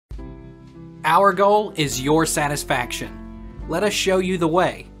Our goal is your satisfaction. Let us show you the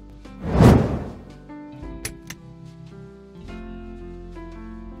way.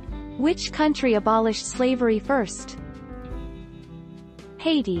 Which country abolished slavery first?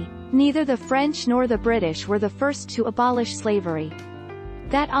 Haiti. Neither the French nor the British were the first to abolish slavery.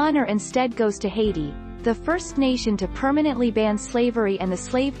 That honor instead goes to Haiti, the first nation to permanently ban slavery and the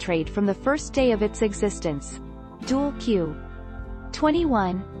slave trade from the first day of its existence. Dual Q.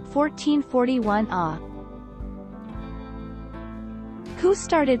 21, 1441 Who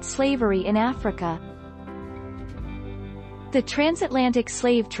started slavery in Africa? The transatlantic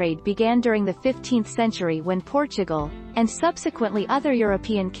slave trade began during the 15th century when Portugal, and subsequently other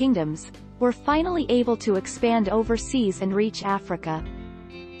European kingdoms, were finally able to expand overseas and reach Africa.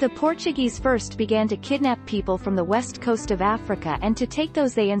 The Portuguese first began to kidnap people from the west coast of Africa and to take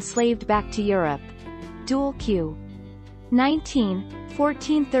those they enslaved back to Europe. Dual Q. 19,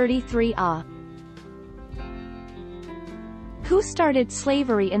 1433 Who started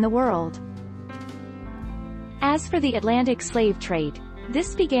slavery in the world? As for the Atlantic slave trade,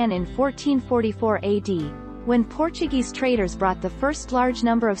 this began in 1444 AD, when Portuguese traders brought the first large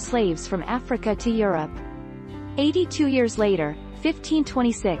number of slaves from Africa to Europe. 82 years later,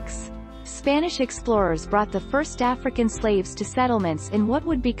 1526, Spanish explorers brought the first African slaves to settlements in what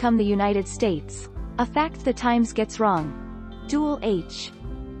would become the United States, a fact the Times gets wrong. Dual H.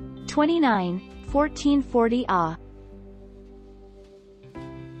 29, 1440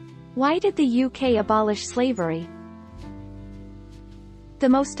 Why did the UK abolish slavery? The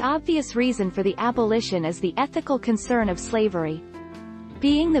most obvious reason for the abolition is the ethical concern of slavery.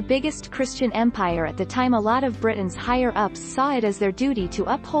 Being the biggest Christian empire at the time, a lot of Britain's higher-ups saw it as their duty to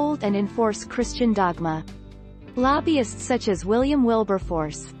uphold and enforce Christian dogma. Lobbyists such as William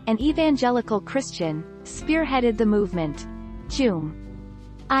Wilberforce, an evangelical Christian, spearheaded the movement. Hume.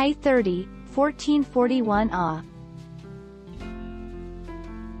 I 30, 1441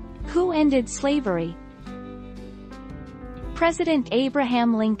 Who ended slavery? President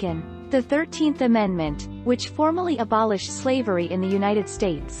Abraham Lincoln. The 13th Amendment, which formally abolished slavery in the United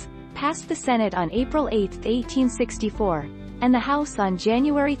States, passed the Senate on April 8, 1864, and the House on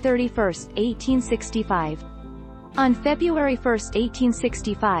January 31, 1865. On February 1,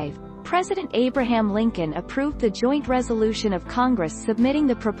 1865, President Abraham Lincoln approved the joint resolution of Congress submitting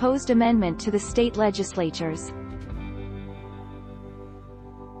the proposed amendment to the state legislatures.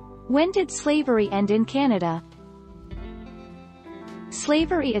 When did slavery end in Canada?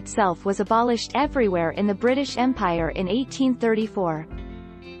 Slavery itself was abolished everywhere in the British Empire in 1834.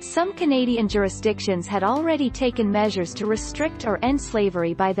 Some Canadian jurisdictions had already taken measures to restrict or end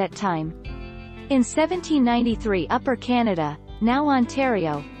slavery by that time. In 1793, Upper Canada, now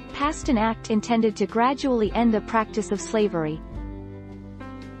Ontario, passed an act intended to gradually end the practice of slavery.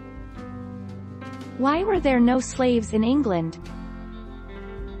 Why were there no slaves in England?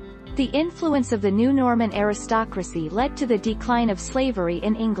 The influence of the new Norman aristocracy led to the decline of slavery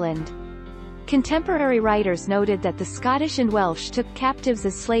in England. Contemporary writers noted that the Scottish and Welsh took captives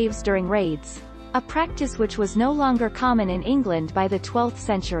as slaves during raids, a practice which was no longer common in England by the 12th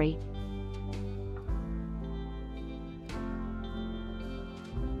century.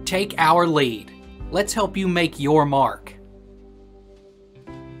 Take our lead. Let's help you make your mark.